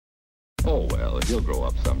Oh, well, he'll grow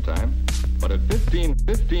up sometime. But at 15...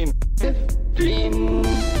 15...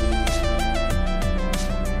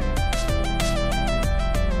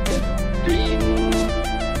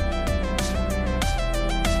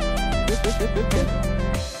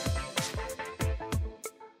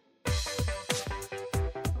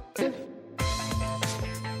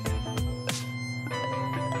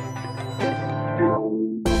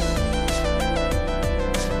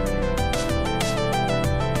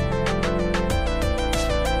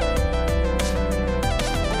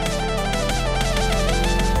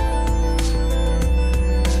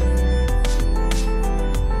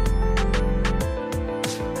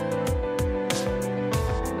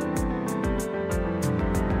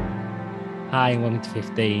 Hi, and welcome to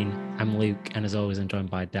 15. I'm Luke, and as always, I'm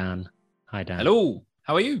joined by Dan. Hi, Dan. Hello,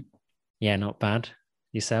 how are you? Yeah, not bad.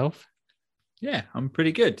 Yourself? Yeah, I'm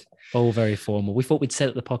pretty good. All very formal. We thought we'd set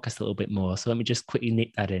up the podcast a little bit more, so let me just quickly nip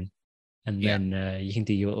that in. And then you can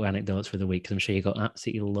do your little anecdotes for the week, because I'm sure you've got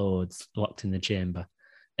absolutely loads locked in the chamber.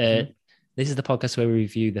 This is the podcast where we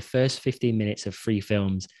review the first 15 minutes of 3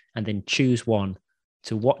 films and then choose one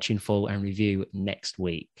to watch in full and review next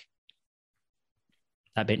week.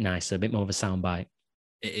 That bit nicer, a bit more of a soundbite.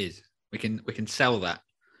 It is. We can sell that.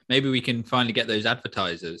 Maybe we can finally get those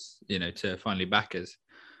advertisers, to finally back us.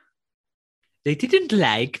 They didn't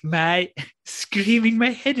like my screaming my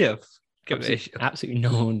head off. Absolutely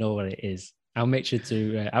know what it is. I'll make sure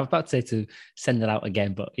to. I was about to say to send it out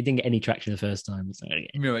again, but it didn't get any traction the first time. So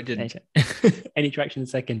no, it didn't. Any traction the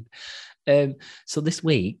second. So this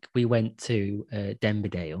week we went to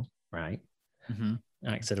Denberdale, right? Mm-hmm.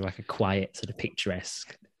 Like sort of like a quiet, sort of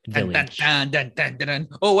picturesque village. Dun, dun, dun, dun, dun.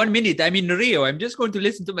 Oh, 1 minute. I'm in Rio. I'm just going to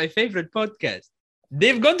listen to my favorite podcast.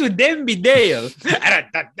 They've gone to Denberdale.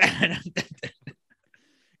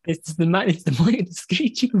 It's the man with the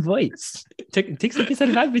screeching voice. Takes the piss out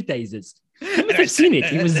of advertisers. You must have seen it.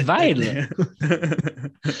 It was viral.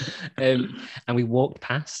 And we walked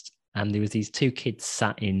past, and there was these 2 kids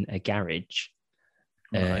sat in a garage,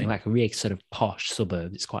 Right. like a really sort of posh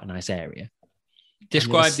suburb. It's quite a nice area.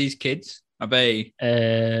 Describe these kids. Are they?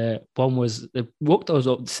 One was both those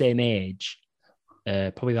up the same age,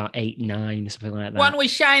 probably about 8, 9, something like that. One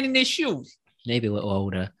was shining his shoes. Maybe a little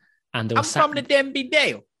older. And they were I'm from the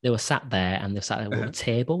Denberdale. They were sat there, and they sat at a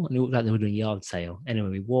table, and it looked like they were doing a yard sale. Anyway,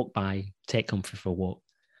 we walked by, take comfort for a walk,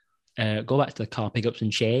 go back to the car, pick up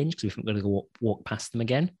some change because we think we're going to go walk past them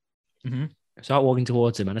again. Mm-hmm. Start walking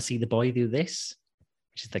towards them, and I see the boy do this,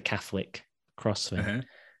 which is the Catholic cross for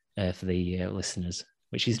the listeners,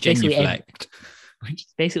 which is genuflect. Which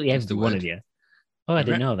is basically every one of you. Oh, I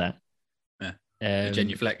didn't know that. Yeah.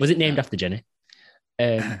 Genuflect. Was it named after Jenny?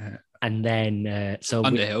 And then, so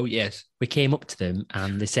Underhill, yes. We came up to them,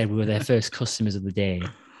 and they said we were their first customers of the day.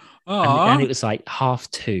 And it was like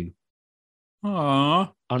 2:30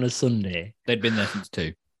 on a Sunday. They'd been there since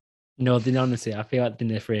 2. No, honestly, I feel like they've been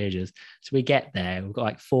there for ages. So we get there, we've got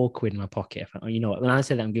like 4 quid in my pocket. I thought, oh, you know what? When I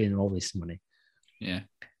said that I'm giving them all this money. Yeah.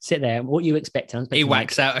 Sit there. What you expect? He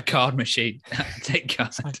whacks out a card machine. Take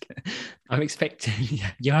card. I'm expecting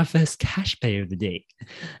you're our first cash payer of the day.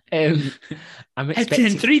 I'm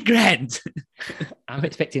expecting 3 grand. I'm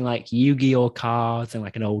expecting like Yu-Gi-Oh cards and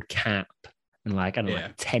like an old cap and like I don't know, like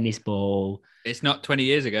a tennis ball. It's not 20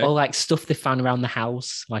 years ago. Or like stuff they found around the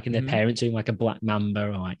house, like in their parents' room, like a black mamba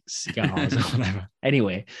or like cigars or whatever.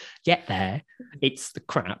 Anyway, get there, it's the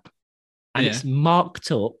crap, and it's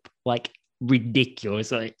marked up like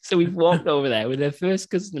ridiculous. Like, so we've walked over there with their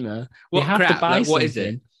first customer. What we have crap? to buy like, what something. Is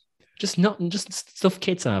it? Just stuff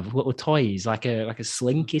kids have, little toys, like a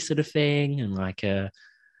slinky sort of thing, and like I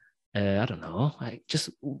don't know, like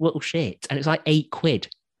just little shit. And it's like 8 quid.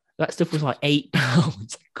 That stuff was like £8.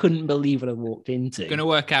 I couldn't believe what I walked into. Going to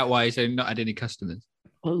work out why he's not had any customers.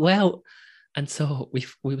 Well, and so we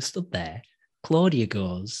were stood there. Claudia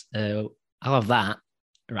goes, I'll have that,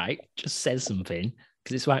 right? Just says something,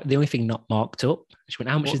 because it's like the only thing not marked up. She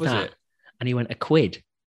went, how much is that? It? And he went, £1.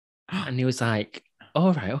 And he was like,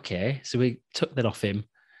 all right, okay. So we took that off him,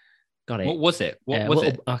 got it. What was it? What was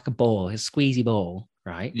it? Like a ball, a squeezy ball,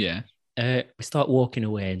 right? Yeah. We start walking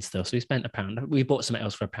away and stuff. So we spent £1. We bought something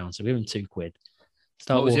else for £1, so we were in £2.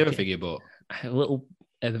 What was the other thing you bought? A little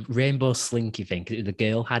rainbow slinky thing. The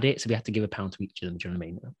girl had it, so we had to give £1 to each of them. Do you know what I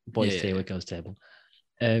mean? Boys table, girls table.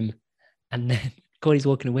 And then Cody's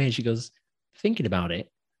walking away, and she goes, thinking about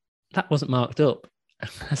it, that wasn't marked up.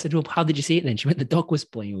 I said, well, how did you see it then? She went, the dog was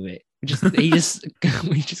playing with it. We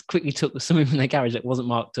just quickly took something from the garage that wasn't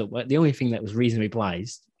marked up. The only thing that was reasonably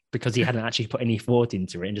priced, because he hadn't actually put any thought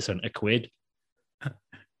into it, and just went £1.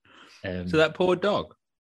 So that poor dog.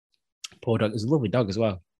 Poor dog. It was a lovely dog as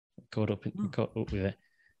well. Caught up with it.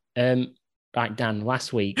 Right, Dan.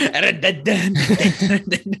 Last week,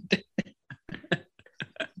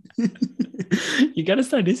 you gotta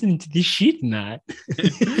start listening to this shit now.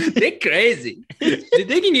 They're crazy. They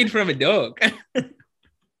think you need from a dog.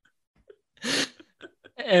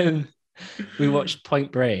 We watched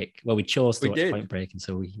Point Break. Well, we chose to We watch did. Point Break, and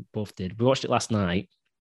so we both did. We watched it last night.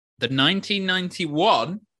 The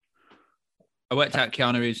 1991. I worked out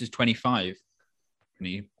Keanu Reeves is 25 when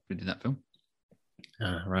he did that film.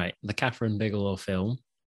 Right, the Catherine Bigelow film.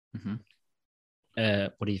 Mhm.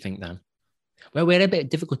 What do you think, Dan? Well, we had a bit of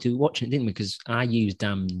difficulty watching it, didn't we? Because I used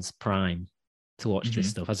Dan's Prime to watch this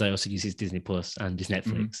stuff, as I also use his Disney Plus and his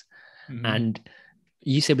Netflix. And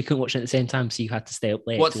you said we couldn't watch it at the same time, so you had to stay up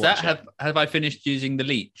late. What's to that? watch it. Have I finished using the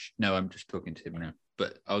leech? No, I'm just talking to him now.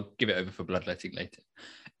 But I'll give it over for bloodletting later.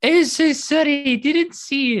 So sorry, didn't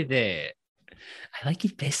see you there. I like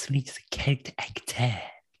it best when he's a character actor.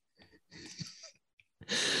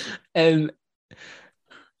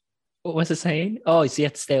 What was I saying? Oh, so you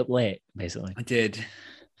had to stay up late, basically. I did.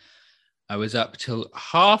 I was up till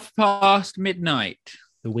 1:30 midnight.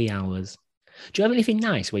 The wee hours. Do you have anything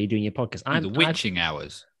nice where you're doing your podcast? The witching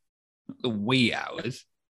hours. Not the wee hours.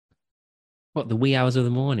 What, the wee hours of the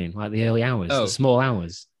morning? Like the early hours? Oh. The small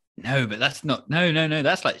hours? No, but that's not. No.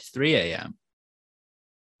 That's like 3 a.m.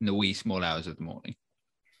 in the wee small hours of the morning.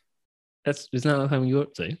 Isn't that the time you're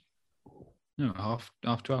up to? No, half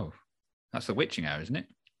 12. That's the witching hour, isn't it?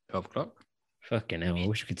 12 o'clock. Fucking hell, I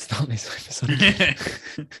wish we could start this episode.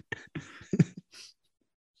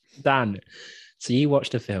 Dan, so you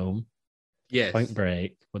watched a film, Yes. Point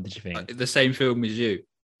Break. What did you think? The same film as you.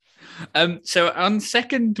 So on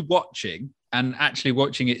second watching and actually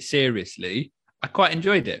watching it seriously, I quite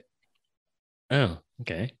enjoyed it. Oh,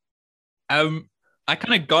 okay. I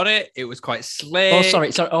kind of got it. It was quite slick. Oh,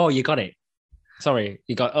 sorry. Oh, you got it. Sorry,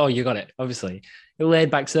 you got it. Obviously, you're a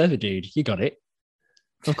laid back surfer, dude. You got it.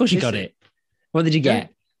 Of course, you got it. What did you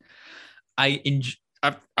get? I've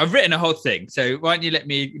written a whole thing, so why don't you let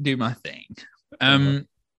me do my thing?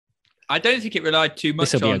 I don't think it relied too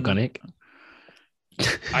much This will be on organic.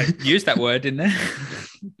 I used that word in there.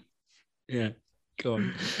 Yeah, go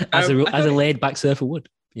on. As a laid back surfer would.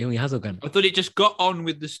 He only has organic. I thought it just got on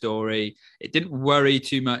with the story. It didn't worry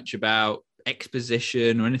too much about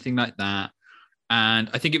exposition or anything like that. And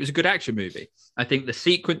I think it was a good action movie. I think the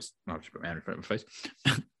sequence. I'll just put my hand in front of my face.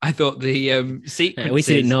 I thought the sequences. We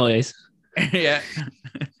didn't notice. Yeah.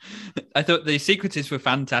 I thought the sequences were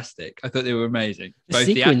fantastic. I thought they were amazing. Both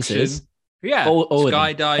the action. Yeah.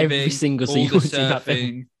 Skydiving. Every single all the sequence in that film.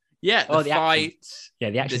 surfing. Yeah. The fights.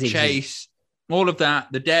 Yeah, the action The chase. All of that.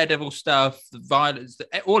 The Daredevil stuff. The violence.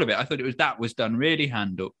 All of it. I thought that was done really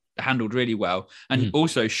handled really well, and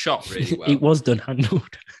also shot really well. It was done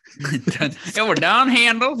handled. It was done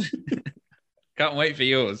handled. Can't wait for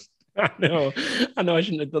yours. I know I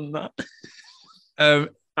shouldn't have done that.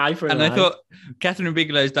 I thought Catherine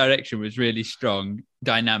Bigelow's direction was really strong,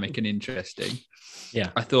 dynamic, and interesting.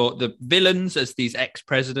 Yeah. I thought the villains as these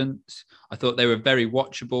ex-presidents, I thought they were very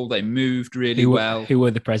watchable. They moved really well. Who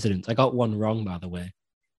were the presidents? I got one wrong, by the way.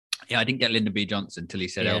 Yeah, I didn't get Lyndon B. Johnson until he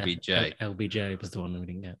said LBJ. LBJ was the one we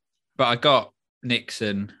didn't get. But I got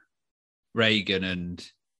Nixon, Reagan, and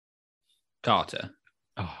Carter.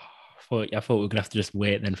 Oh, I thought we were going to have to just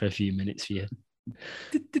wait then for a few minutes for you.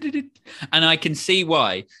 And I can see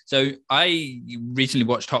why. So I recently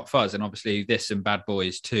watched Hot Fuzz, and obviously this and Bad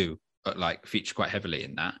Boys 2 feature quite heavily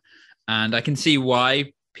in that. And I can see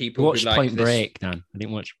why people watched Point Break, Dan. I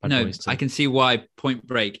didn't watch Bad Boys 2. I can see why Point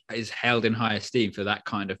Break is held in high esteem for that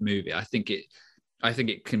kind of movie. I think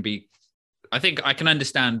it can be. I think I can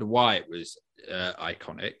understand why it was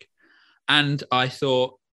iconic, and I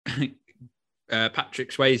thought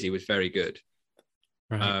Patrick Swayze was very good.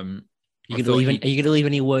 Right. Are you going to leave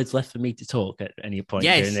any words left for me to talk at any point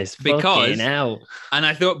during this? Because now. And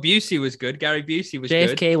I thought Busey was good. Gary Busey was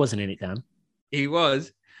good. JFK wasn't in it, Dan. He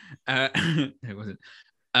was. No, he wasn't.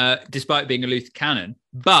 Despite being a Luther Cannon.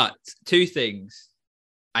 But two things.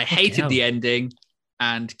 I hated the ending,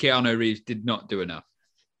 and Keanu Reeves did not do enough.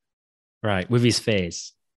 Right, with his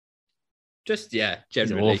face. Just, generally.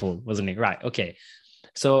 He's awful, wasn't he? Right, okay.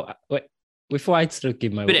 So, before I sort of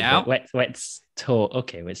give my... Spit it out. Let's talk...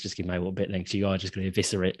 Okay, let's just give my little bit then, because you are just going to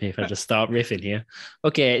eviscerate me if I just start riffing here.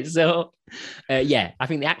 Okay, so, I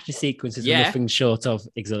think the action sequences were nothing short of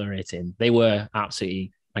exhilarating. They were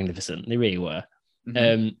absolutely magnificent. They really were.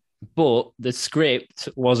 Mm-hmm. But the script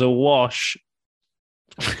was a wash.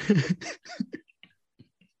 Just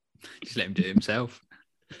let him do it himself.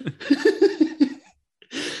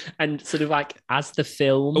 And sort of as the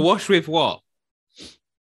film... A wash with what?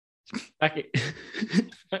 Like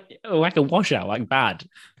a washout, bad.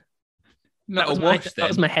 Not was a my- wash. that then.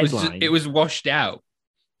 was my It was- headline. It was washed out.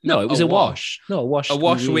 No, Not it was a wash. No, a wash. A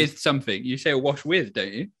wash can be- with something. You say a wash with,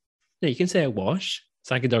 don't you? No, you can say a wash. It's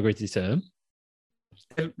like a derogatory term.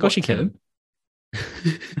 Of What course you term?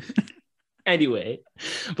 can. Anyway,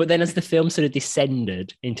 but then as the film sort of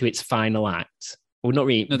descended into its final act, well, not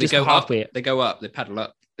really, No, they just go halfway, up. They go up. They paddle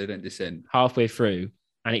up. They don't descend. halfway through,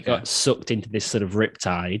 and it got Yeah. sucked into this sort of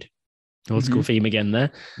riptide. Old school theme again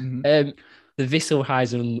there. The visceral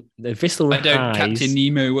highs and the visceral I don't, highs. Captain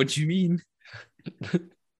Nemo. What do you mean?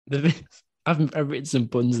 I've written some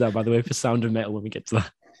puns there, by the way, for Sound of Metal when we get to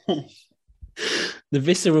that. The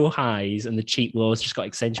visceral highs and the cheap lows just got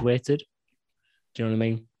accentuated. Do you know what I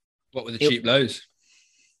mean? What were the cheap lows?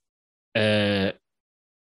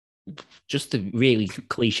 Just the really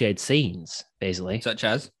cliched scenes, basically, Such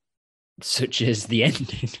as? such as the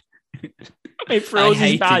ending. It I froze his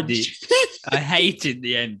hated badge. I hated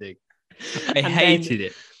the ending. I And hated then-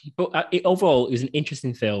 it. But overall, it was an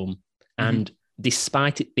interesting film, and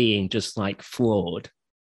despite it being just like flawed,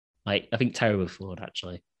 like I think terribly flawed,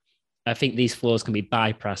 actually, I think these flaws can be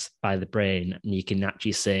bypassed by the brain, and you can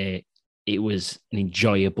actually say it was an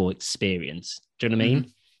enjoyable experience. Do you know what I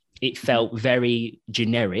mean? It felt very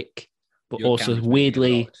generic, but Your also camera's making a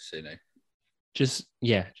weirdly lot, so no. just.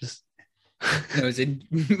 No, as in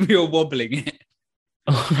you're wobbling it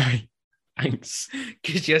All right, thanks.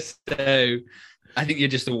 because you're so. I think you're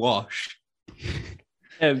just a wash.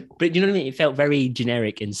 But you know what I mean? It felt very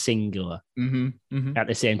generic and singular at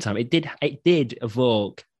the same time. It did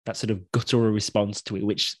evoke that sort of guttural response to it,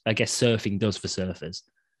 which I guess surfing does for surfers.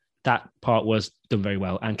 That part was done very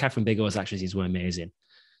well, and Catherine Bigelow's actions were amazing.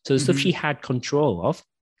 So the stuff she had control of,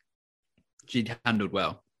 She'd handled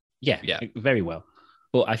well. yeah, very well.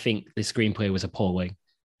 But I think the screenplay was appalling,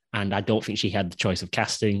 and I don't think she had the choice of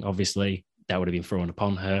casting. Obviously, that would have been thrown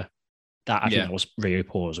upon her. I think that was very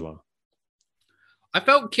poor as well. I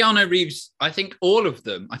felt Keanu Reeves. I think all of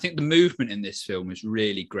them. I think the movement in this film is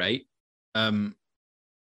really great.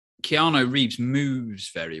 Keanu Reeves moves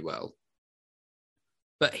very well,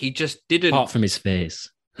 but he just didn't. Apart from his face.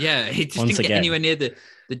 Yeah, he just Once didn't get again. anywhere near the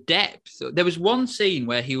depth. There was one scene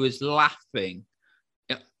where he was laughing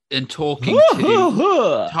and talking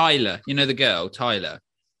to Tyler. You know the girl, Tyler.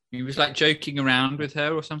 He was like joking around with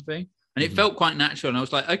her or something, and it felt quite natural. And I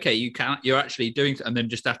was like, okay, you're actually doing. And then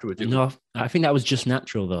just afterwards, No, I think that was just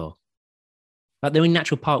natural though. Like the only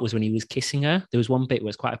natural part was when he was kissing her. There was one bit where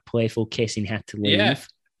it's quite a playful kiss and he had to leave. Yeah.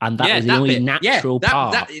 And that was the only bit. natural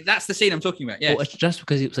part. That's the scene I'm talking about. Yeah, But it's just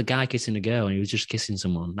because it was a guy kissing a girl and he was just kissing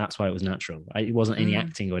someone. That's why it was natural. It wasn't any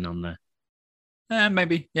acting going on there.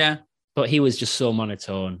 Maybe. Yeah. But he was just so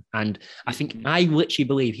monotone. And I think I literally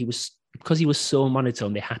believe because he was so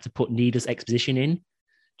monotone, they had to put needless exposition in.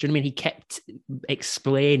 Do you know what I mean? He kept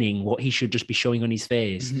explaining what he should just be showing on his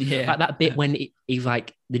face. Yeah. Like that bit when he's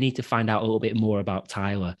like, they need to find out a little bit more about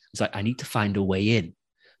Tyler. It's like, I need to find a way in.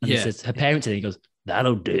 And he says, her parents, and he goes,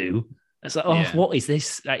 that'll do. It's like, Yeah. what is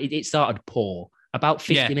this? Like, it started poor. About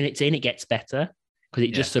 50 minutes in, it gets better because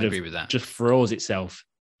it just sort I of agree with that. just throws itself.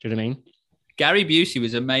 Do you know what I mean? Gary Busey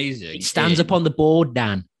was amazing. It stands up on the board,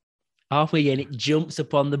 Dan. Halfway in, it jumps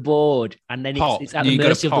up on the board, and then it's at the You gotta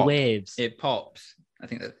mercy of the pop. waves. It pops. I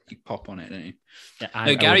think that you pop on it, don't you? Yeah, No,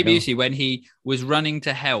 I Gary would know. Busey, when he was running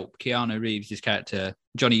to help Keanu Reeves' character,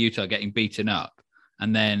 Johnny Utah, getting beaten up,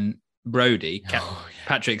 and then Brody,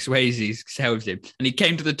 Patrick Swayze, saves him, and he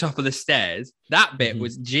came to the top of the stairs. That bit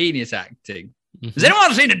was genius acting. Has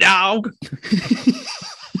anyone seen a dog?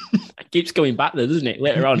 It keeps going back there, doesn't it?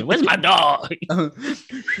 Later on, where's my dog?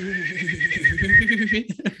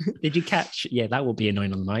 Did you catch? Yeah, that will be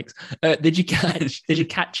annoying on the mics. Did you catch? Did you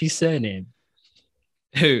catch his surname?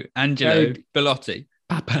 Who? Angelo Very- Bellotti.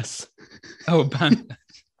 Papas. Oh,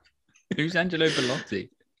 who's Angelo Bellotti?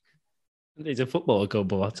 There's a footballer called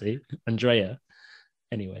Bellotti. Andrea.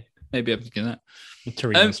 Anyway, Maybe I'm thinking that.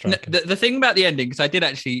 Torino striker. The thing about the ending, because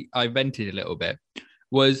I vented a little bit,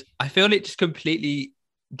 was I feel it just completely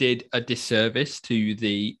did a disservice to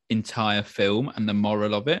the entire film and the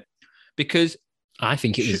moral of it, because I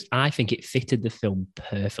think it fitted the film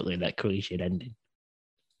perfectly. That cliched ending.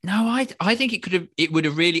 no, I think it would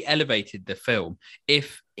have really elevated the film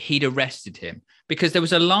if he'd arrested him, because there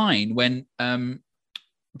was a line when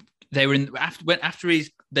they were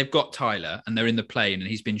they've got Tyler and they're in the plane and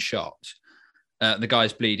he's been shot. The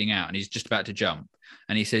guy's bleeding out and he's just about to jump,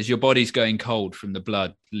 and he says, "Your body's going cold from the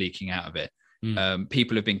blood leaking out of it."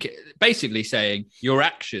 People have been basically saying your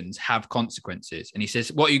actions have consequences, and he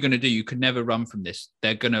says, "What are you going to do? You could never run from this.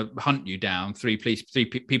 They're going to hunt you down. Three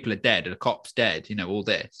people are dead, and a cop's dead. You know, all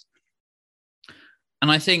this." And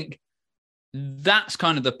I think that's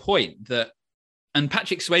kind of the point, that And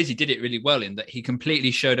Patrick Swayze did it really well in that he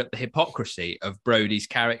completely showed up the hypocrisy of Brody's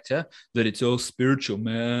character, that it's all spiritual,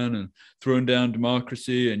 man, and throwing down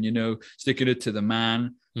democracy and, sticking it to the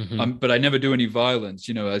man. Mhm. But I never do any violence.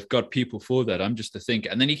 I've got people for that. I'm just a thinker.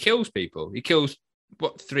 And then he kills people. He kills,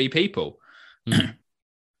 3 people. Mm.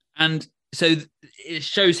 And so it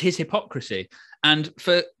shows his hypocrisy. And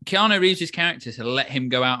for Keanu Reeves' character to let him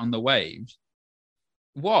go out on the waves,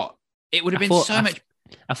 what? It would have been so much.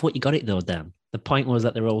 I thought you got it though, Dan. The point was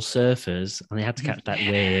that they're all surfers and they had to catch that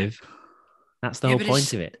wave. That's the whole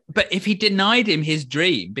point of it. But if he denied him his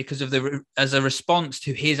dream because of as a response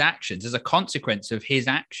to his actions, as a consequence of his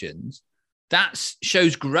actions, that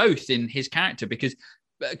shows growth in his character, because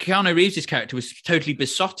Keanu Reeves' character was totally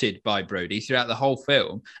besotted by Brody throughout the whole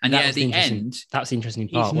film. And yet at the end, that's the interesting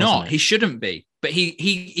part. He's not. He shouldn't be. But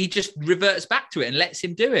he just reverts back to it and lets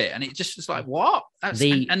him do it. And it just was like, what? And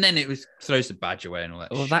then it throws the badge away and all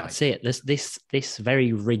that. Well, that's it. This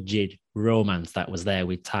very rigid romance that was there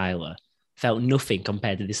with Tyler felt nothing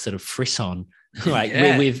compared to this sort of frisson, like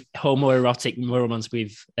with homoerotic romance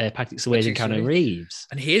with Patrick Swayze and Keanu Reeves.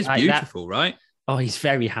 And he is beautiful, right? Oh, he's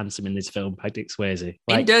very handsome in this film, Patrick Swayze.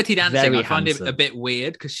 In Dirty Dancing, I find him a bit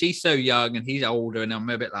weird because she's so young and he's older, and I'm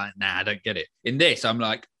a bit like, nah, I don't get it. In this, I'm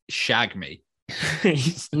like, shag me.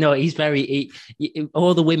 He's very.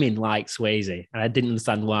 All the women like Swayze, and I didn't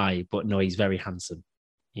understand why, but no, he's very handsome.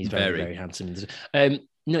 He's very, very handsome.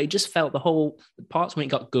 It just felt the parts when it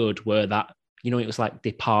got good were that, it was like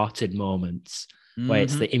Departed moments where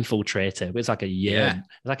it's the infiltrator. It's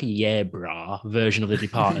like a bra version of the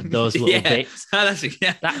Departed. Those little bits.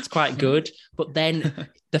 That's quite good. But then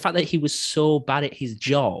the fact that he was so bad at his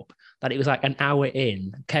job that it was like an hour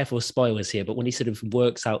in, careful spoilers here, but when he sort of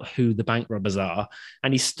works out who the bank robbers are,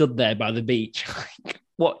 and he stood there by the beach, like,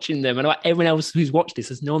 watching them, and like everyone else who's watched this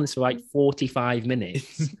has known this for like 45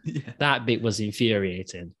 minutes. That bit was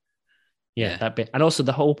infuriating. That bit. And also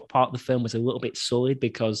the whole part of the film was a little bit sullied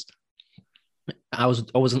because I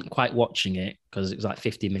wasn't quite watching it because it was like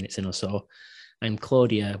 50 minutes in or so. And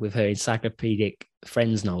Claudia, with her encyclopedic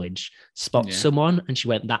Friends knowledge, spots someone, and she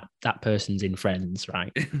went, that person's in Friends,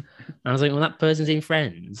 right? And I was like, well, that person's in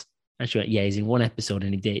Friends. And she went, yeah, he's in one episode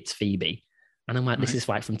and he dates Phoebe. And I'm like, this is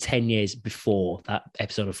like from 10 years before that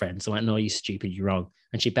episode of Friends. So I'm like, no, you're stupid, you're wrong.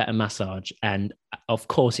 And she bet a massage. And of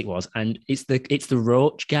course it was. And it's the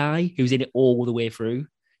Roach guy who's in it all the way through.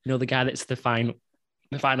 The guy that's the final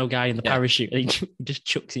guy in the parachute. And he just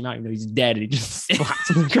chucks him out, he's dead, and he just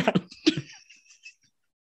splats on the ground.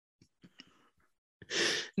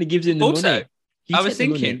 And he gives him the money. I was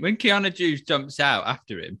thinking, when Keanu Reeves jumps out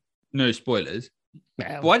after him, no spoilers,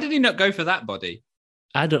 why did he not go for that body?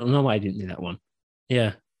 I don't know why he didn't do that one.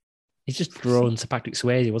 Yeah. He's just drawn to Patrick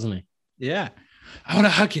Swayze, wasn't he? Yeah. I want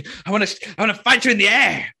to hug you. I want to fight you in the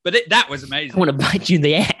air. But that was amazing. I want to bite you in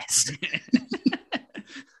the ass.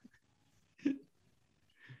 Do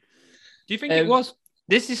you think it was?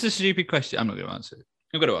 This is a stupid question. I'm not going to answer it.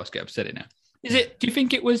 I'm going to ask it. I've said it now. Do you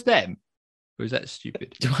think it was them? Or is that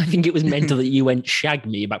stupid? Do I think it was mental that you went shag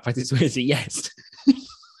me about Patrick Swayze? Yes.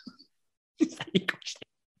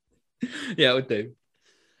 Yeah, I would do.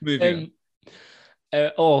 Moving on.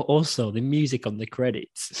 Also, the music on the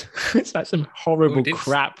credits. It's like some horrible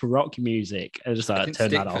crap rock music. I just like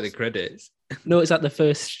turn that off. For the credits. No, it's like the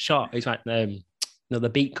first shot. It's like the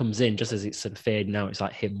beat comes in just as it's sort of fading out. It's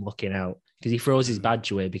like him looking out because he throws his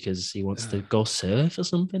badge away because he wants to go surf or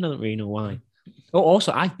something. I don't really know why. Oh,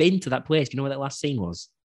 also, I've been to that place. Do you know where that last scene was?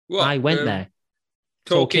 What? I went there.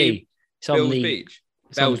 Torquay. It's on the Beach.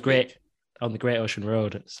 It's on the Great Ocean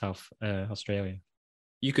Road at South Australia.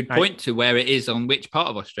 You could point to where it is on which part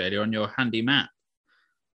of Australia on your handy map.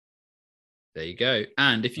 There you go.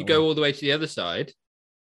 And if you go all the way to the other side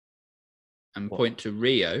and point to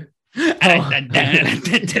Rio.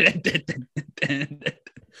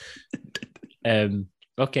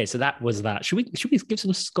 Okay, so that was that. Should we give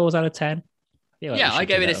some scores out of 10? I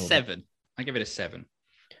gave it a 7. I give it a 7.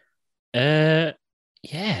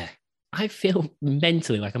 Yeah. I feel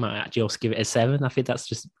mentally like I might actually also give it a 7. I think that's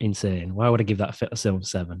just insane. Why would I give that a film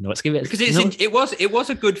 7? No, let's give it because it was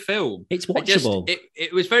a good film. It's watchable.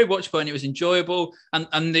 It was very watchable and it was enjoyable,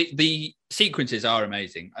 and the sequences are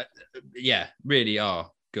amazing. Really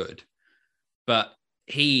are good. But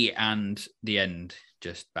he and the end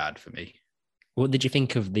just bad for me. What did you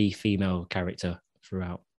think of the female character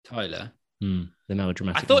throughout? Tyler. The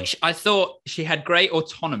melodramatic. I thought she had great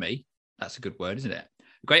autonomy. That's a good word, isn't it?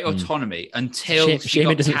 Great autonomy until she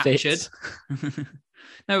got captured.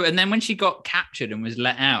 No, and then when she got captured and was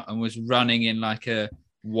let out and was running in like a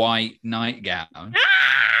white nightgown.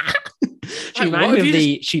 She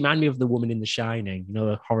reminded me of the woman in The Shining, you know,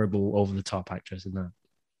 the horrible over the top actress in that.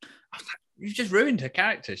 You've just ruined her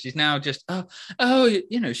character. She's now just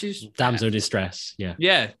she's damsel in distress. Yeah.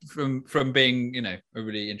 Yeah, from being, a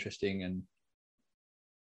really interesting and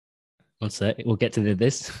what's that? We'll get to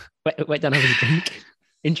this. Wait, Dan, have a drink.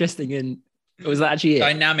 Interesting and was that actually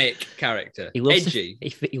dynamic character? He loves edgy.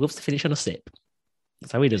 He loves to finish on a sip.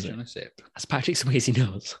 That's how he does it. On a sip. As Patrick Swayze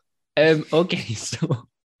knows. Okay, so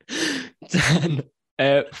Dan,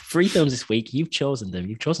 3 films this week. You've chosen them.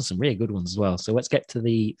 You've chosen some really good ones as well. So let's get to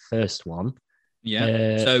the first one.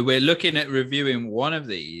 Yeah. So we're looking at reviewing one of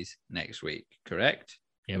these next week, correct?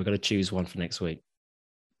 Yeah, we've got to choose one for next week.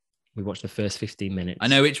 We watched the first 15 minutes. I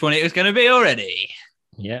know which one it was going to be already.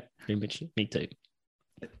 Yeah, pretty much. Me too.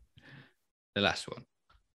 The last one.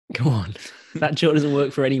 Come on. That joke doesn't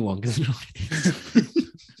work for anyone.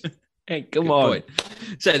 Hey, come Good on. Point.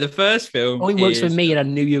 So the first film only works for me, and I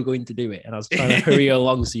knew you were going to do it, and I was trying to hurry you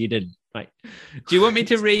along so you didn't. Right. Do you want me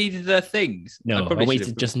to read the things? No, I want you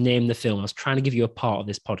to just name the film. I was trying to give you a part of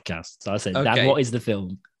this podcast. So I said, okay. Dad, what is the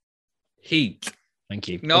film? Heat. Thank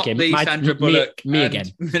you. Not Lee Sandra Bullock. Me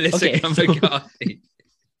again. Melissa McCarthy.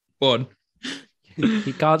 One.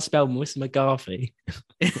 You can't spell Melissa McCarthy.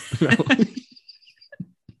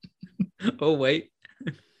 Oh, wait.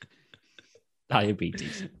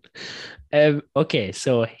 Diabetes. Okay,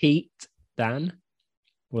 so Heat, Dan.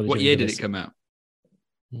 What year did it come out?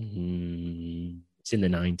 It's in the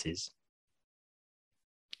 90s.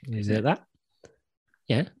 Is it that?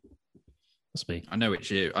 Yeah. Must be. I know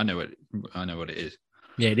which year. I know what it is.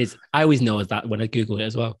 Yeah, it is. I always know that when I Google it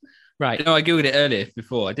as well. Right. No, I Googled it earlier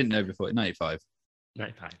before. I didn't know before. 95.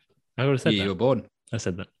 95. I would have said that. You were born. I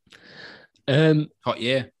said that. Hot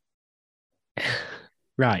year.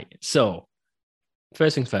 Right. So,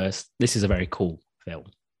 first thing first, this is a very cool film.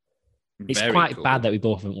 It's very quite cool. Bad that we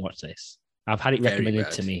both haven't watched this. I've had it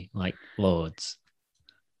recommended to me like loads.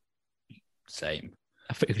 Same.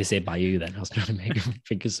 I thought you were going to say by you then. I was trying to make him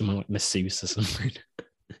think of someone like masseuse or something.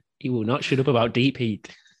 He will not shut up about Deep Heat.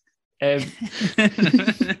 And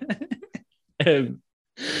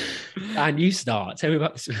you start. Tell me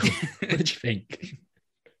about this film. What did you think?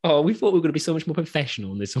 Oh, we thought we were going to be so much more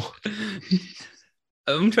professional on this one.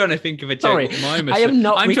 I'm trying to think of a joke. Sorry, I am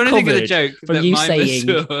not. I'm trying to think of the joke from you saying.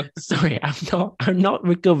 Sorry, I'm not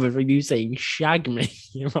recovered from you saying "shag me."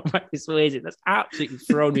 That's absolutely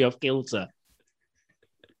thrown me off kilter.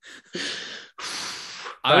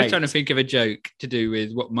 I was trying to think of a joke to do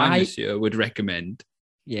with what my monsieur would recommend.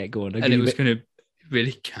 Yeah, go on. And it was going to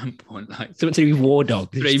really camp one, like something to do with War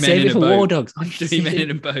Dogs. 3 men in a boat. War Dogs. 3 men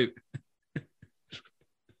in a boat.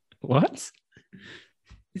 What?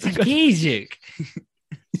 It's a gay joke.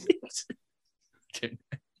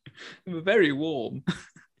 We're very warm.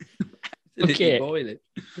 Okay. Boiling.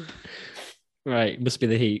 Right, must be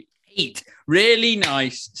the heat. Heat. Really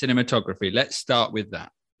nice cinematography. Let's start with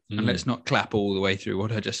that. And let's not clap all the way through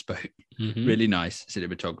what I just spoke. Mm-hmm. Really nice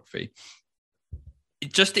cinematography.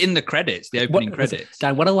 Just in the credits, the opening credits.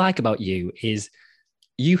 Dan, what I like about you is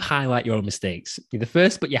you highlight your own mistakes. You're the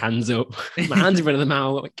first to put your hands up. My hands in front of the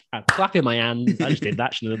mouth. I'm clapping my hands. I just did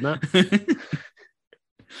that. Shouldn't have done that.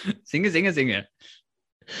 Singer.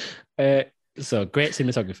 So great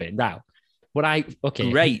cinematography. Now,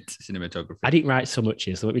 great cinematography. I didn't write so much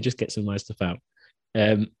here, so let me just get some of my stuff out.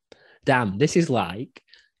 Dan, this is like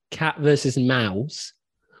cat versus mouse,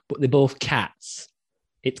 but they're both cats.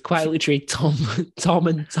 It's quite literally Tom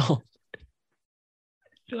and Tom.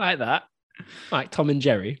 You like that? Like Tom and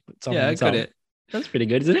Jerry. But Tom and Tom. I got it. That's pretty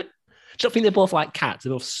good, isn't it? I don't think they're both like cats.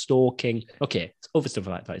 They're both stalking. Okay, it's other stuff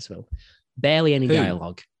like that as well. Barely any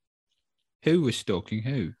dialogue. Who was stalking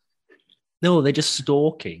who? No, they're just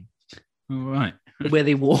stalking. All right. Where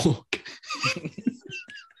they walk.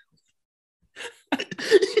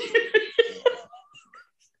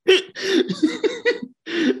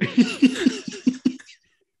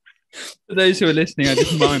 For those who are listening, I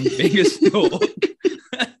just mind being a stalk.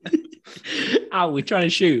 Ow, we're trying to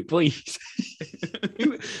shoot, please.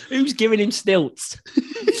 Who's giving him stilts?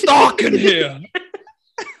 Stalking here.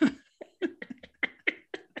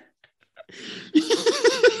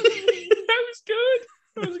 That was good.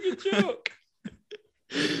 That was a good joke.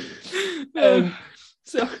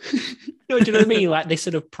 So, no, do you know what I mean? Like they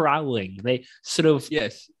sort of prowling. They sort of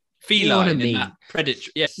feline. You know what I mean? That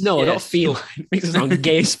predatory. Yes. No, yes. not feline. Makes it sound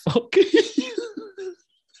gay as fuck.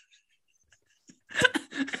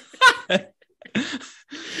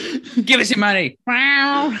 Give us your money.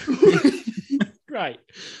 Right.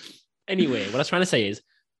 Anyway, what I was trying to say is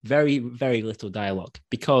very, very little dialogue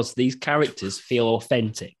because these characters feel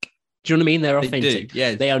authentic. Do you know what I mean? They're They authentic. do,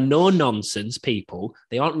 yeah. They are no nonsense people.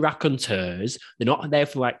 They aren't raconteurs. They're not there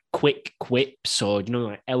for like quick quips or, you know,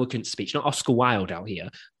 like eloquent speech. Not Oscar Wilde out here.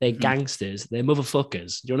 They're gangsters. They're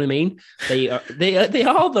motherfuckers. Do you know what I mean? They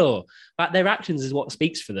are though. Like their actions is what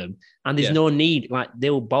speaks for them. And there's no need, like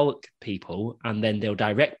they'll bollock people and then they'll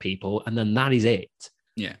direct people and then that is it.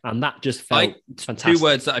 Yeah. And that just felt fantastic. 2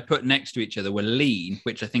 words that I put next to each other were lean,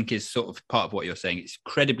 which I think is sort of part of what you're saying. It's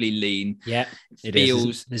incredibly lean. Yeah. It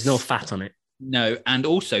feels. There's no fat on it. No. And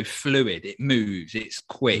also fluid. It moves. It's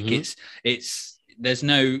quick. It's there's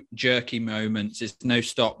no jerky moments. There's no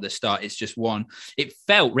stop the start. It's just one. It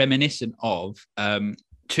felt reminiscent of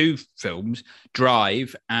 2 films,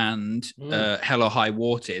 Drive and Hell or High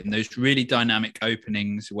Water, and those really dynamic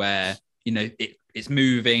openings where, you know, it's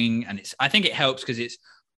moving and I think it helps because it's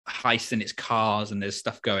heist and it's cars and there's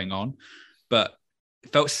stuff going on, but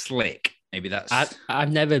it felt slick. Maybe that's.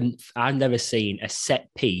 I've never seen a set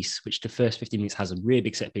piece, which the first 15 minutes has a really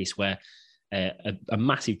big set piece where a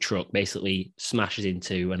massive truck basically smashes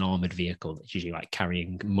into an armored vehicle that's usually like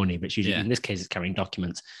carrying money, but it's usually in this case it's carrying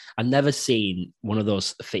documents. I've never seen one of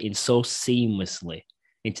those fit in so seamlessly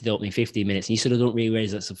into the opening 15 minutes, and you sort of don't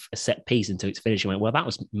realize that's a set piece until it's finished. You went, well, that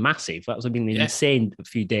was massive. That was an insane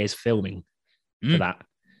few days filming for that.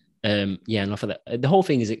 And I thought that the whole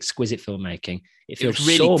thing is exquisite filmmaking. It feels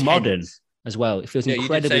really so tense. Modern as well. It feels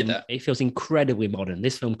incredibly. It feels incredibly modern.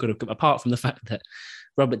 This film could have come, apart from the fact that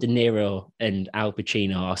Robert De Niro and Al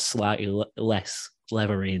Pacino are slightly less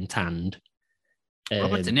leathery and tanned.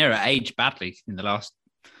 Robert De Niro aged badly in the last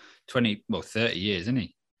 30 years, isn't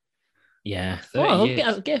he? Yeah. Well,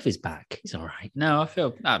 get off his back. He's all right. No, I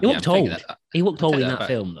feel... he looked old. He looked old in that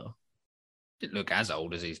film, though. Didn't look as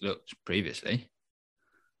old as he's looked previously.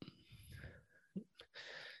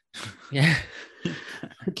 Yeah.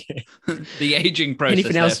 Okay. The aging process.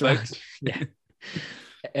 Anything else, folks? Yeah.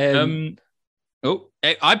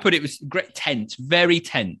 I put it was great, tense, very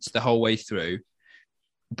tense the whole way through,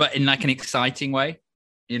 but in like an exciting way.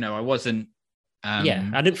 You know, I wasn't. I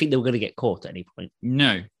didn't think they were going to get caught at any point.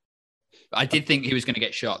 No, I did think he was going to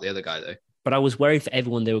get shot. The other guy, though. But I was worried for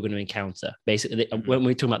everyone they were going to encounter. Basically, when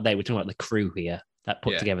we're talking about we're talking about the crew here that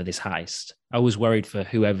put together this heist. I was worried for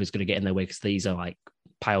whoever's going to get in their way because these are like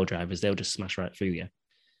pile drivers. They'll just smash right through you.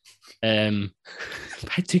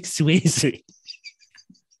 Patrick Swayze.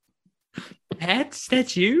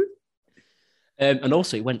 That's you. And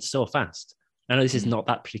also, it went so fast. I know this is not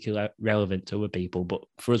that particularly relevant to other people, but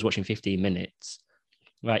for us watching 15 minutes,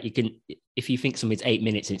 right? You can, if you think something's 8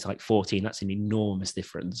 minutes and it's like 14, that's an enormous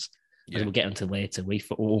difference. As we'll get onto later, we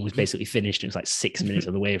almost basically finished. And it's like 6 minutes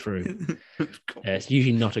of the way through. It's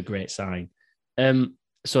usually not a great sign.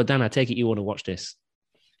 So Dan, I take it you want to watch this?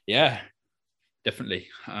 Yeah, definitely.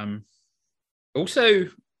 Also,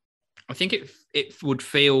 I think it would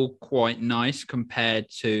feel quite nice compared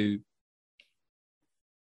to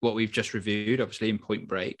what we've just reviewed, obviously in Point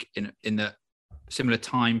Break, in the similar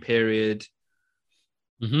time period.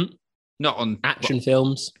 Mm-hmm. Not on action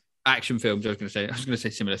films. Action films. I was going to say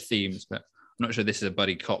similar themes, but I'm not sure this is a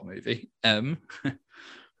buddy cop movie.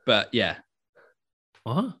 But yeah.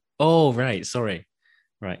 What? Oh, right. Sorry.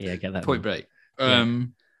 Right. Yeah, I get that. Point Break. But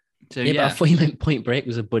I thought you meant Point Break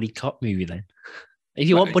was a buddy cop movie then. If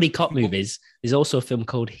you want buddy cop movies, there's also a film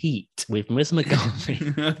called Heat with Melissa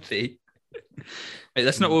McCarthy. Wait,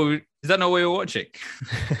 that's not what is that not what we were watching?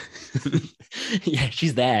 Yeah,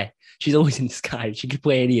 she's there. She's always in the sky. She could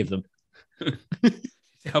play any of them.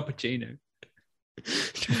 Al Pacino.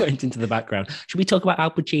 She went into the background. Should we talk about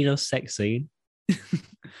Al Pacino's sex scene?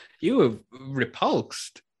 You were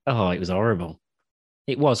repulsed. Oh, it was horrible.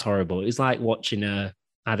 It was horrible. It was like watching I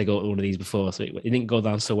had to go to one of these before, so it didn't go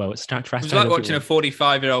down so well. It was like watching a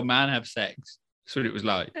 45-year-old man have sex. That's what it was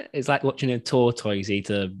like. It's like watching a tortoise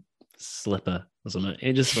eat a slipper or something.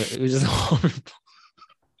 It was just horrible.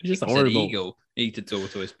 It was just horrible. Said eagle eat a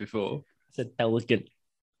tortoise before. I said pelican.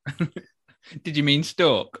 Did you mean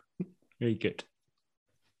stork? Very good.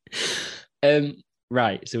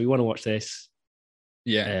 Right. So we want to watch this.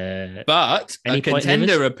 Yeah. But a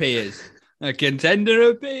contender appears. A contender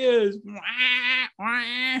appears.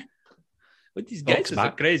 What these guys are so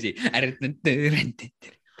crazy.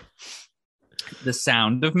 The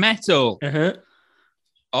Sound of Metal. Uh-huh.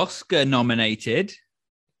 Oscar nominated.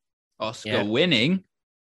 Oscar winning.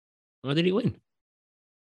 Oh, did he win?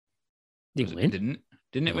 Didn't win.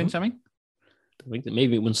 Didn't it win something? I think that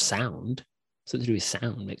maybe it won sound. Something to do with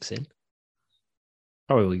sound mixing.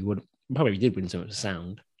 Probably did win something with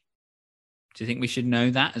sound. Do you think we should know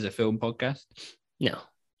that as a film podcast? No.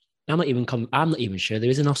 I'm not even sure there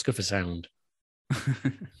is an Oscar for sound.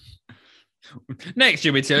 Next,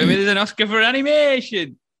 you'll be telling me there's an Oscar for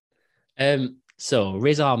animation. So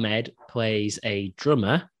Riz Ahmed plays a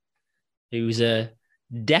drummer who's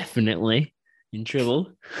definitely in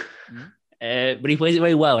trouble. But he plays it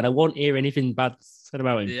very well, and I won't hear anything bad said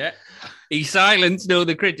about him. Yeah. He silenced all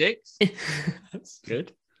the critics. That's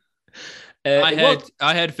good. I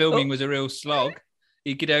heard filming was a real slog.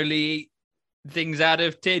 He could only eat things out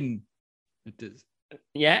of tin.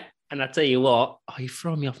 Yeah, and I tell you what, you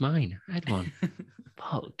throw me off mine. I had one.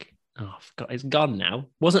 Fuck. Oh, I forgot. It's gone now.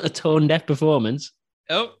 Wasn't a tone deaf performance.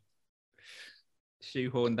 Oh.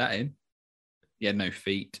 Shoehorned that in. He had no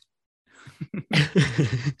feet.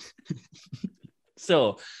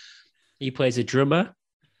 So he plays a drummer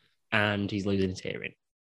and he's losing his hearing.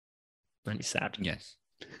 And it's sad. Yes.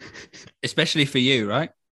 Especially for you,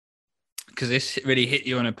 right? Because this really hit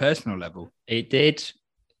you on a personal level. It did.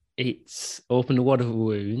 It's opened a lot of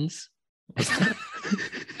wounds. How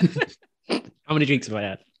many drinks have I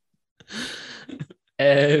had?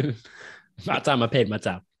 That time I paid my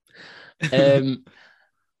tab. I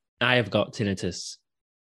have got tinnitus.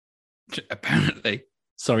 Apparently.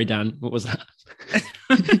 Sorry, Dan. What was that?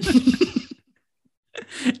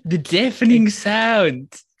 The deafening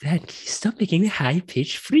sound. Dan, stop making a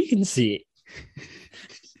high-pitched frequency.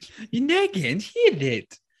 You can't hear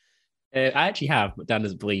it. I actually have, but Dan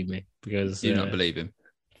doesn't believe me because You not believe him.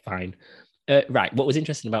 Fine. Right. What was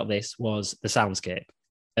interesting about this was the soundscape.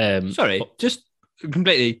 Sorry, just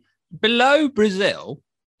completely below Brazil.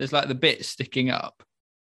 There's like the bit sticking up.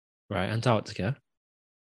 Right, Antarctica.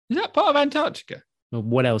 Is that part of Antarctica? Well,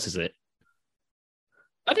 what else is it?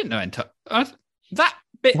 I didn't know Antarctica. That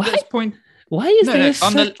bit Why? that's point. Why is there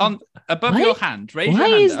on above Why? your hand? Raise Why your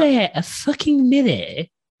hand is up. there a fucking mirror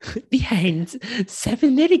behind South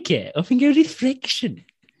America of your reflection?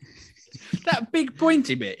 That big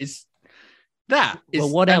pointy bit is that. Is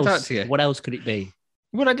Well, what Antarctica. else? What else could it be?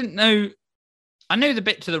 Well, I didn't know. I know the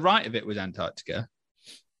bit to the right of it was Antarctica.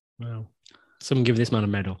 Wow. Someone give this man a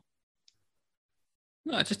medal.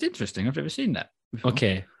 No, it's just interesting. I've never seen that before.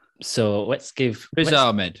 Okay, so let's give Riz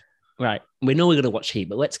Ahmed. Right, we know we're going to watch Heat,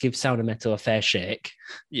 but let's give Sound of Metal a fair shake,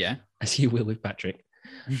 Yeah. as you will with Patrick.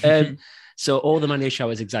 So all the man in the show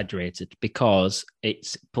is exaggerated because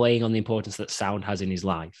it's playing on the importance that sound has in his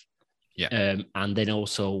life. Yeah. And then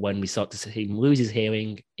also when we start to see him lose his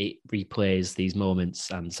hearing, it replays these moments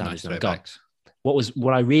and sound is now gone.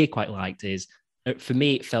 What I really quite liked is, for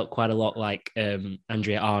me, it felt quite a lot like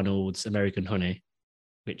Andrea Arnold's American Honey,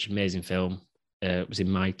 which amazing film. Was in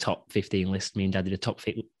my top 15 list. Me and Dad did a top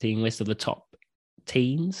 15 list of the top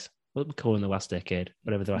teens. What we call in the last decade,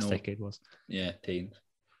 whatever the last decade was. Yeah, teens.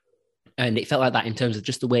 And it felt like that in terms of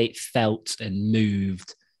just the way it felt and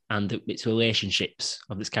moved and its relationships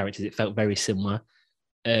of its characters. It felt very similar.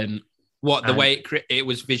 The way it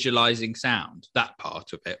was visualizing sound, that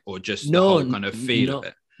part of it, or just the No, whole kind of feel of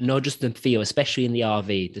it? No, just the feel, especially in the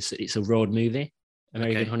RV. It's a road movie,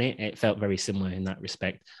 American Honey. It felt very similar in that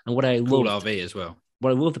respect. And what I loved, RV as well.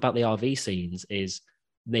 What I loved about the RV scenes is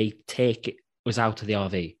they take us out of the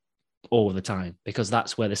RV all the time, because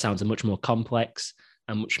that's where the sounds are much more complex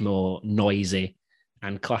and much more noisy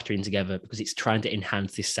and clattering together, because it's trying to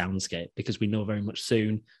enhance this soundscape, because we know very much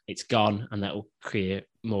soon it's gone, and that will create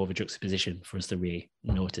more of a juxtaposition for us to really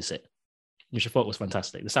notice it, which I thought was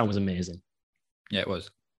fantastic. The sound was amazing. Yeah, it was.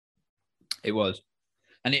 It was.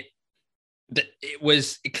 And it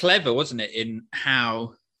was clever, wasn't it, in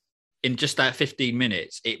how in just that 15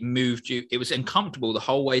 minutes it moved you. It was uncomfortable the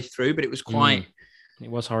whole way through, but it was quite... It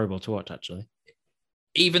was horrible to watch, actually.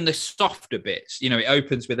 Even the softer bits, it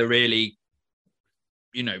opens with a really,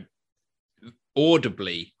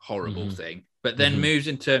 audibly horrible thing, but then moves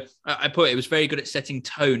into, I put it was very good at setting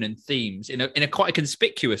tone and themes in a quite a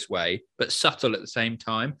conspicuous way, but subtle at the same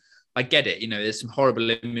time. I get it. There's some horrible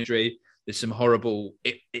imagery. There's some horrible,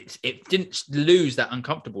 it didn't lose that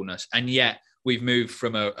uncomfortableness. And yet we've moved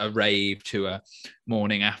from a rave to a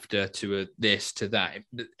morning after to a this to that.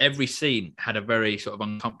 Every scene had a very sort of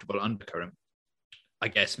uncomfortable undercurrent, I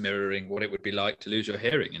guess, mirroring what it would be like to lose your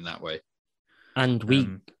hearing in that way.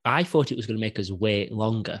 And I thought it was going to make us wait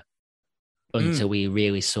longer until we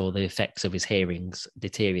really saw the effects of his hearings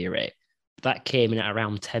deteriorate. That came in at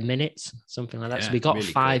around 10 minutes, something like that. Yeah, so we got really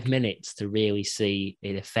 5 quick. minutes to really see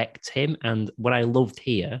it affect him. And what I loved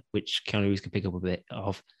here, which Keanu Reeves could pick up a bit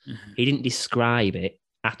of, he didn't describe it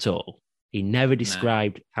at all. He never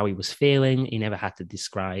described how he was feeling. He never had to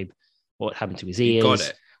describe what happened to his ears. Got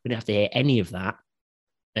it. We didn't have to hear any of that.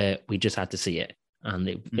 We just had to see it. And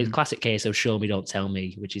it's a classic case of show me, don't tell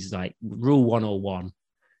me, which is like rule 101.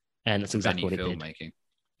 And that's exactly what it did. Filmmaking.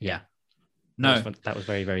 Yeah. No, that was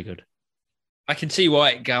very, very good. I can see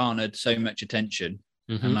why it garnered so much attention.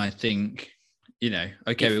 And I think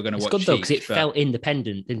okay, we were going to it's watch good though, because Heat, it but felt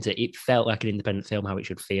independent, didn't it? It felt like an independent film, how it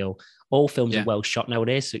should feel. All films Yeah. are well shot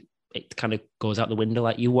nowadays, so it kind of goes out the window.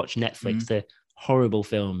 Like you watch Netflix, Mhm. they're horrible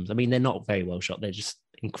films. I mean, they're not very well shot. They're just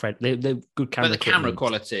incredible. They're good camera. but the camera equipment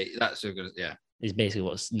quality, that's so good. Yeah. is basically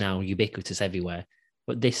what's now ubiquitous everywhere.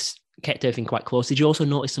 But this kept everything quite close. Did you also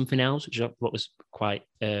notice something else, which I thought was quite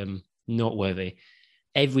noteworthy?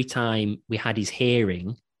 Every time we had his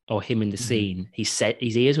hearing or him in the scene, he said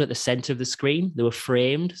his ears were at the center of the screen. They were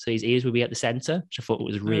framed, so his ears would be at the center, which I thought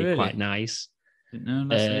was really quite nice. No,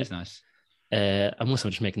 that is nice. I must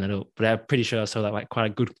have just making that up, but I'm pretty sure I saw that like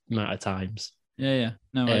quite a good amount of times. Yeah.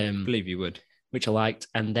 No, I believe you would. Which I liked.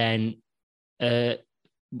 And then the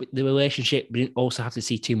relationship, we didn't also have to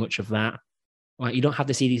see too much of that. Like you don't have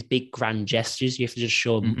to see these big grand gestures. You have to just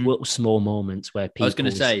show little small moments where people. I was going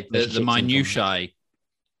to say the minutiae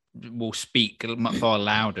will speak far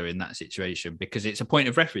louder in that situation because it's a point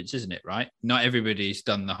of reference, isn't it? Right? Not everybody's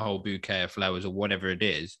done the whole bouquet of flowers or whatever it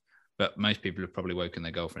is, but most people have probably woken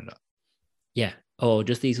their girlfriend up. Yeah. Oh,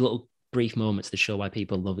 just these little brief moments that show why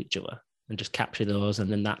people love each other and just capture those.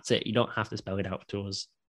 And then that's it. You don't have to spell it out to us.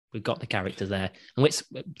 We've got the characters there. And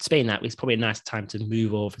saying that, it's probably a nice time to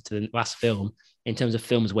move over to the last film in terms of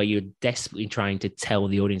films where you're desperately trying to tell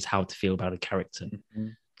the audience how to feel about a character. Mm-hmm.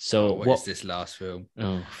 So what is this last film?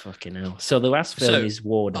 Oh, fucking hell. So the last film is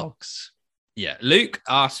War Dogs. Yeah. Luke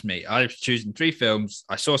asked me, I was choosing 3 films.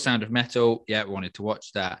 I saw Sound of Metal. Yeah, wanted to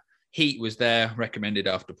watch that. Heat was there, recommended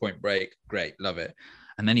after Point Break. Great, love it.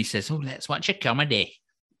 And then he says, oh, let's watch a comedy.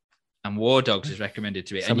 And War Dogs is recommended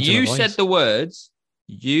to me. And you said the words,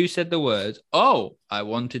 oh, I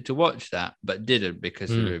wanted to watch that, but didn't because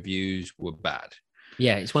the reviews were bad.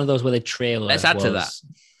 Yeah, it's one of those where the trailer Let's add to that.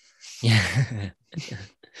 Yeah.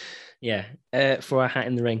 Yeah. For a hat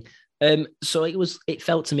in the ring. So it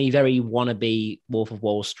felt to me very wannabe Wolf of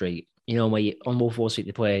Wall Street. You know, where on Wolf of Wall Street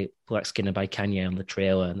they play Black Skinner by Kanye on the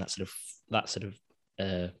trailer, and that sort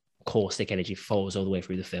of caustic energy follows all the way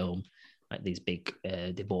through the film, like these big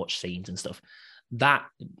debauch scenes and stuff. That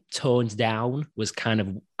toned down was kind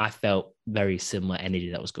of, I felt very similar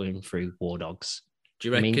energy that was going through War Dogs. Do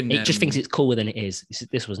you reckon it just thinks it's cooler than it is?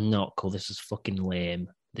 This was not cool. This was fucking lame.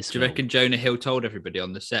 Do you reckon Jonah Hill told everybody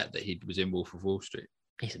on the set that he was in Wolf of Wall Street?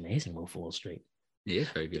 He's amazing, Wolf of Wall Street. He is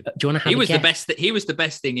very good. Do you want to have he was the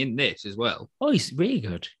best thing in this as well. Oh, he's really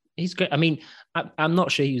good. He's great. I mean, I'm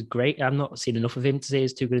not sure he was great. I've not seen enough of him to say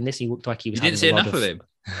he's too good in this. He looked like he was. You didn't see enough of him.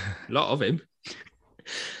 A lot of him.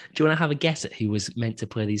 Do you want to have a guess at who was meant to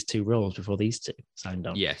play these 2 roles before these 2 signed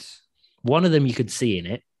on? Yes. One of them you could see in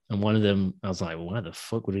it, and one of them I was like, well, why the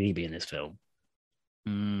fuck would he be in this film?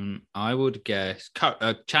 I would guess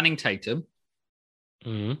Channing Tatum.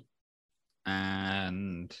 Mm-hmm.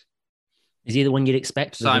 And is he the one you'd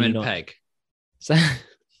expect? Simon Pegg. So,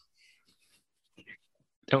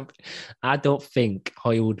 I don't think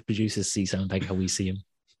Hollywood producers see Simon Pegg how we see him.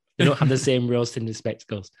 They don't have the same rose-tinted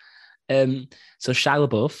spectacles. So Shia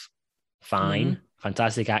LaBeouf, fine,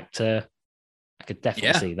 fantastic actor. I could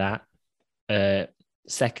definitely see that.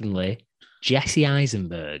 Secondly, Jesse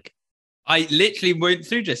Eisenberg. I literally went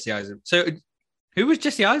through Jesse Eisenberg. So who was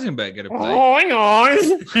Jesse Eisenberg going to play? Oh, hang on.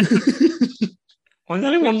 Does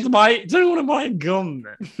anyone want to buy a gun?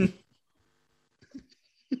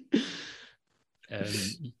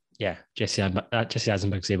 Yeah, Jesse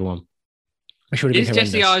Eisenberg's the other one. Is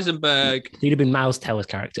Jesse Eisenberg? He'd have been Miles Teller's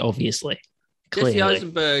character, obviously. Clearly. Jesse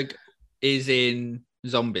Eisenberg is in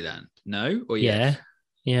Zombieland, no? Or yes?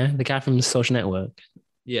 Yeah, the guy from The Social Network.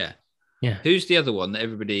 Yeah. Yeah. Who's the other one that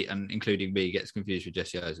everybody, and including me, gets confused with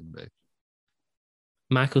Jesse Eisenberg?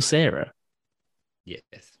 Michael Cera. Yes.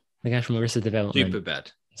 The guy from Arrested Development.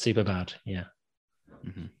 Super bad, yeah.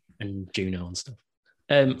 Mm-hmm. And Juno and stuff.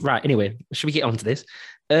 Right, anyway, should we get on to this?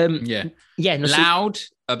 Yeah. No, loud,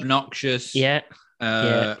 obnoxious. Yeah.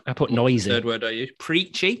 I put noisy. Third word I use.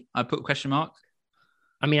 Preachy. I put question mark.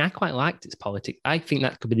 I mean, I quite liked its politics. I think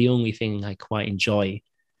that could be the only thing I quite enjoy,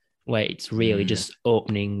 where it's really just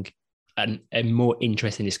opening a more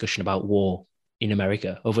interesting discussion about war in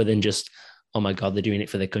America, other than just, oh my God, they're doing it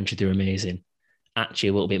for their country, they're amazing. Actually,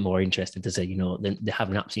 a little bit more interesting to say, they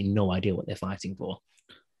have absolutely no idea what they're fighting for.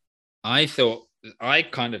 I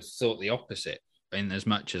kind of thought the opposite, in as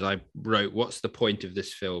much as I wrote, what's the point of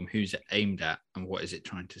this film? Who's it aimed at? And what is it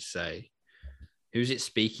trying to say? Who's it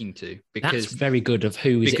speaking to? Because that's very good of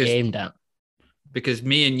who is it aimed at. Because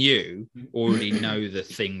me and you already know the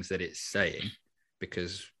things that it's saying,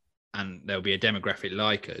 and there'll be a demographic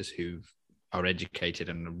like us who are educated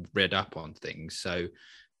and read up on things, so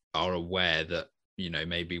are aware that,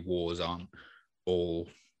 maybe wars aren't all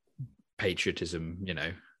patriotism,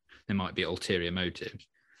 there might be ulterior motives.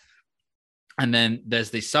 And then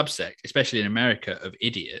there's this subsect, especially in America, of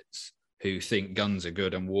idiots who think guns are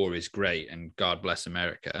good and war is great and God bless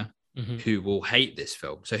America, who will hate this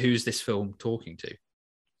film. So who's this film talking to?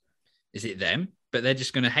 Is it them? But they're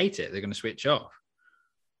just going to hate it. They're going to switch off.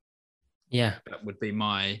 Yeah. That would be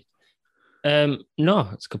my... No,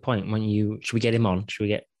 that's a good point. Should we get him on? Should we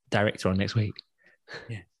get director on next week?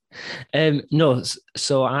 Yeah. No,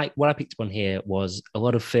 so what I picked up on here was a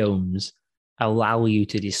lot of films allow you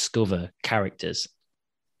to discover characters.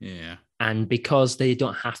 Yeah. And because they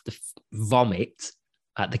don't have to vomit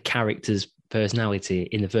at the character's personality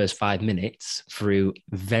in the first 5 minutes through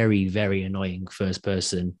very, very annoying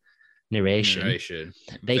first-person narration.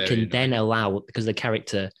 They can annoying. Then allow, because the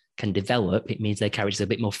character can develop, it means their character is a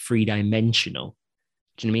bit more three-dimensional.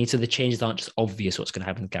 Do you know what I mean? So the changes aren't just obvious what's going to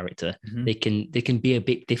happen to the character. They can be a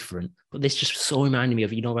bit different. But this just so reminded me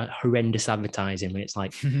of, that horrendous advertising when it's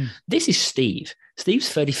like, this is Steve. Steve's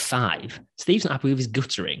 35. Steve's not happy with his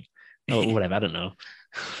guttering. Or whatever, I don't know.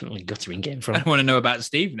 Where guttering came from. I don't want to know about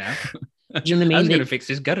Steve now. Do you know what I mean? I was going to fix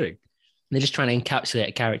his guttering. They're just trying to encapsulate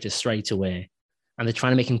a character straight away. And they're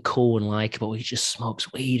trying to make him cool and likable. He just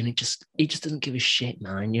smokes weed and he just doesn't give a shit,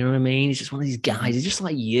 man. You know what I mean? He's just one of these guys. He's just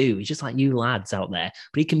like you. He's just like you lads out there.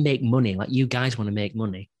 But he can make money. Like you guys want to make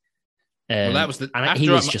money. Well, that was he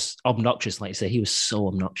was just obnoxious, like you say. He was so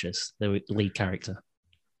obnoxious. The lead character.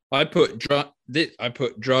 I put drugs,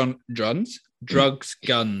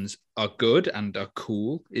 guns are good and are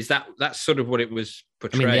cool. That's sort of what it was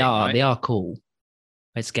portraying? I mean, right? they are cool.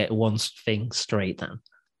 Let's get one thing straight then.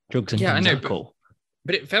 Drugs and guns are cool.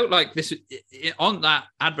 But it felt like this on that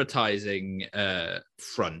advertising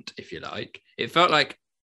front, if you like. It felt like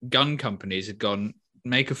gun companies had gone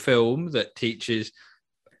make a film that teaches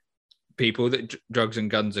people that drugs and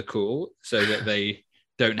guns are cool, so that they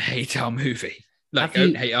don't hate our movie,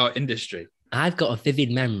 don't hate our industry. I've got a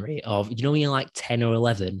vivid memory of when you're like 10 or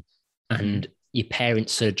 11, and your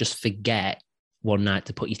parents sort of just forget one night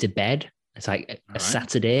to put you to bed. It's like a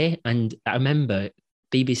Saturday, and I remember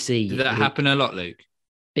BBC. Did that happen a lot, Luke?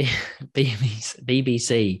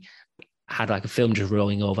 BBC had like a film just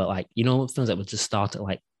rolling over, like films that would just start at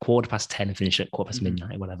like 10:15 and finish at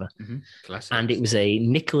midnight, whatever. Classic. And it was a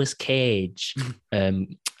Nicolas Cage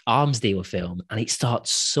arms dealer film, and it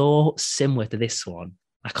starts so similar to this one.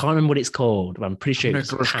 I can't remember what it's called, but I'm pretty sure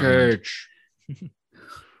it's Nicolas Cage.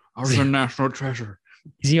 I was a national treasure.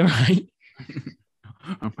 Is he all right?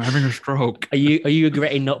 I'm having a stroke. Are you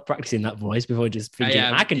regretting not practicing that voice before just thinking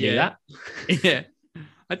I can do that? Yeah.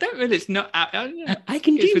 I don't really. It's not. I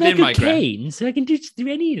can do Michael Caine, so I can do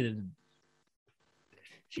any of them.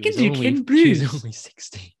 She can do Ken Bruce. She was only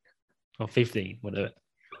 16 or 15, whatever.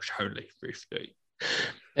 She was only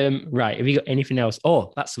 15. Right. Have you got anything else?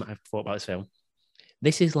 Oh, that's something I've thought about this film.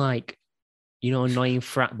 This is like, annoying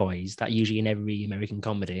frat boys that usually in every American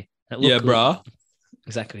comedy. Yeah, brah.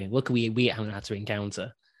 Exactly. Look, we haven't had to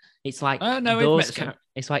encounter. It's like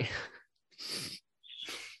it's like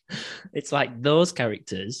it's like those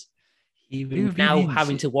characters. You're now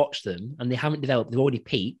having to watch them, and they haven't developed. They've already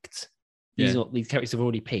peaked. These characters have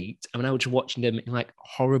already peaked. I'm now just watching them in like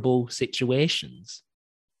horrible situations.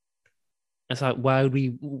 It's like,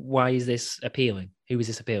 why is this appealing? Who is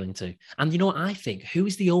this appealing to? And you know what I think? Who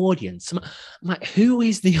is the audience? I'm like, who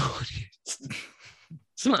is the audience?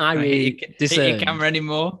 Something I really discern. Hit your camera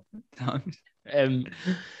anymore?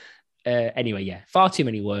 Anyway, yeah. Far too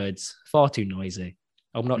many words. Far too noisy.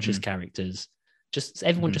 Obnoxious characters. Just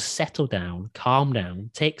everyone just settle down, calm down,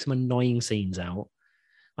 take some annoying scenes out.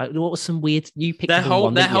 Like, what was some weird? You picked their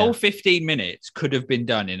whole 15 minutes could have been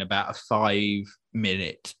done in about a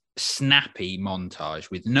 5-minute snappy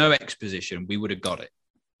montage with no exposition. We would have got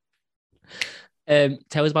it.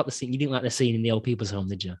 Tell us about the scene. You didn't like the scene in the old people's home,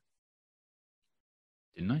 did you?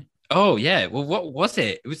 Didn't I? Oh yeah. Well, what was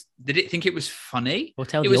it? Did it think it was funny? Well,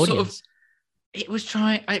 tell the audience. It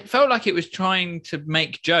felt like it was trying to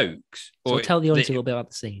make jokes. So tell the audience a little bit about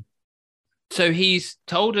the scene. So he's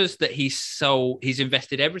told us that he's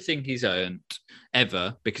invested everything he's earned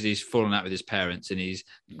ever because he's fallen out with his parents and he's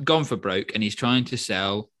gone for broke, and he's trying to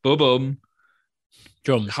sell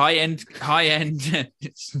drums, high end.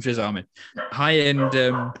 It's Shazam. High end.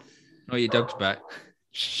 Oh, your dog's back.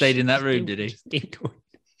 Stayed in that room, did he?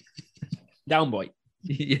 Down, boy.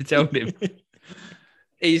 You told him.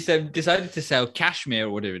 He's decided to sell cashmere or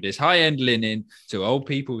whatever it is, high-end linen to old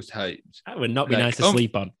people's homes. That would not be nice to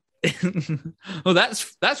sleep on. Oh,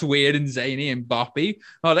 that's weird and zany and boppy.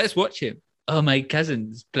 Oh, let's watch him. Oh, my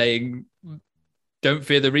cousin's playing Don't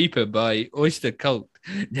Fear the Reaper by Oyster Cult.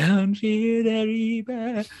 Don't fear the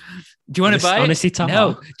Reaper. Do you want to buy it? Honestly, Tom.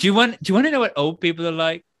 No. Do you want to know what old people are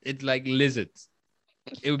like? It's like lizards.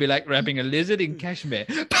 It would be like wrapping a lizard in cashmere.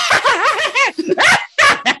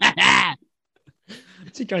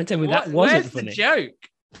 So you're trying to tell me that wasn't Where's funny? the joke?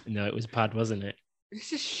 No, it was bad, wasn't it?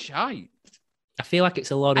 This is shite. I feel like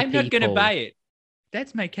it's a lot of I'm people. not going to buy it.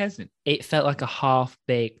 That's my cousin. It felt like a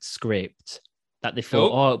half-baked script that they thought,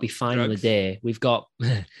 it'll be fine on the drugs. day. We've got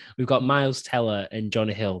Miles Teller and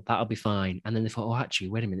Jonah Hill. That'll be fine. And then they thought, actually,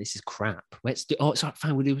 wait a minute, this is crap. Let's do. Oh, it's all right,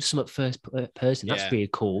 fine. We'll do some first person. That's really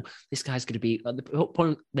cool. This guy's going to be. At the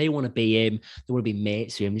point, they want to be him. They want to be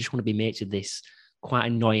mates with him. They just want to be mates with this quite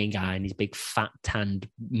annoying guy and his big fat tanned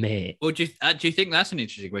mate. Well, do you think that's an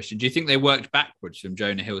interesting question? Do you think they worked backwards from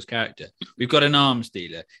Jonah Hill's character? We've got an arms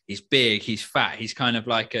dealer. He's big. He's fat. He's kind of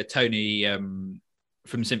like a Tony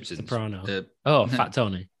from Simpsons. Soprano. Fat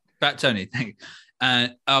Tony. Fat Tony.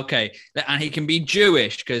 Okay, and he can be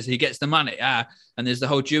Jewish because he gets the money. And there's the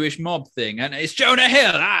whole Jewish mob thing, and it's Jonah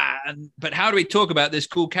Hill. But how do we talk about this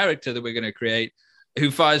cool character that we're going to create, who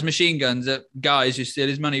fires machine guns at guys who steal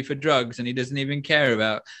his money for drugs, and he doesn't even care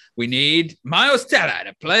about? We need Miles Teller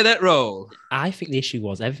to play that role. I think the issue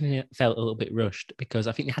was everything felt a little bit rushed because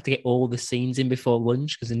I think they had to get all the scenes in before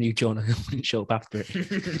lunch because they knew Jonah Hill wouldn't show up after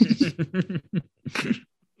it.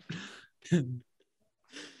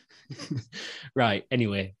 Right.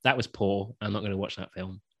 Anyway, that was poor. I'm not going to watch that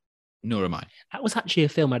film. Nor am I. That was actually a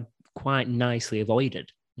film I'd quite nicely avoided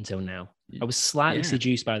until now. I was slightly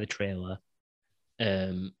seduced by the trailer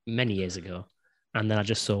many years ago. And then I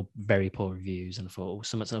just saw very poor reviews and I thought, oh,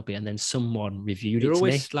 something's not good. And then someone reviewed You're it to me.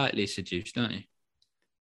 always slightly seduced, aren't you?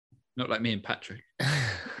 Not like me and Patrick.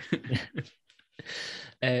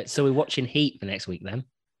 So we're watching Heat for next week then,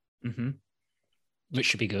 which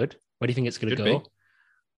should be good. Where do you think it's going to go?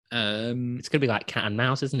 It's going to be like cat and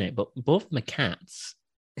mouse, isn't it? But both of them are cats.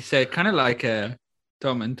 It's kind of like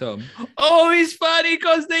Tom and Tom. Oh, it's funny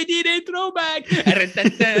because they did a throwback.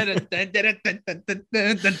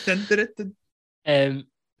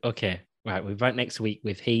 Okay, right. We're back next week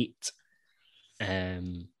with Heat.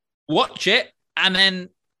 Watch it and then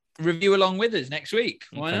review along with us next week.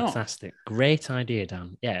 Why not? Fantastic. Great idea,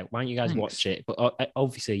 Dan. Yeah, why don't you guys watch it? But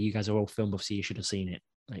obviously, you guys are all film buffs, so you should have seen it.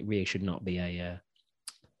 It really should not be a...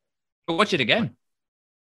 But watch it again.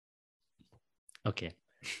 Okay.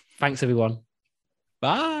 Thanks, everyone.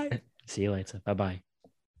 Bye. See you later. Bye-bye.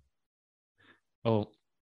 Oh,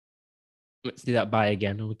 let's do that bye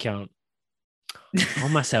again. Oh, we can't.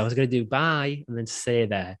 On myself, I was going to do bye and then stay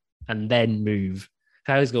there and then move.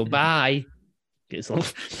 I always go bye. It's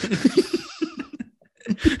off.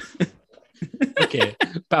 Okay.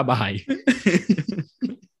 Bye-bye.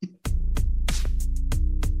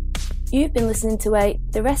 You've been listening to a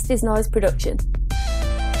The Rest Is Noise production.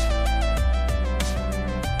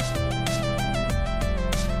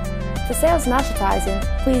 For sales and advertising,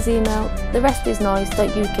 please email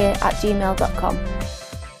therestisnoise.uk@gmail.com.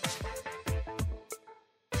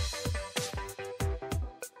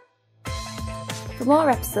 For more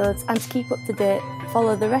episodes and to keep up to date,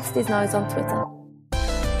 follow The Rest Is Noise on Twitter.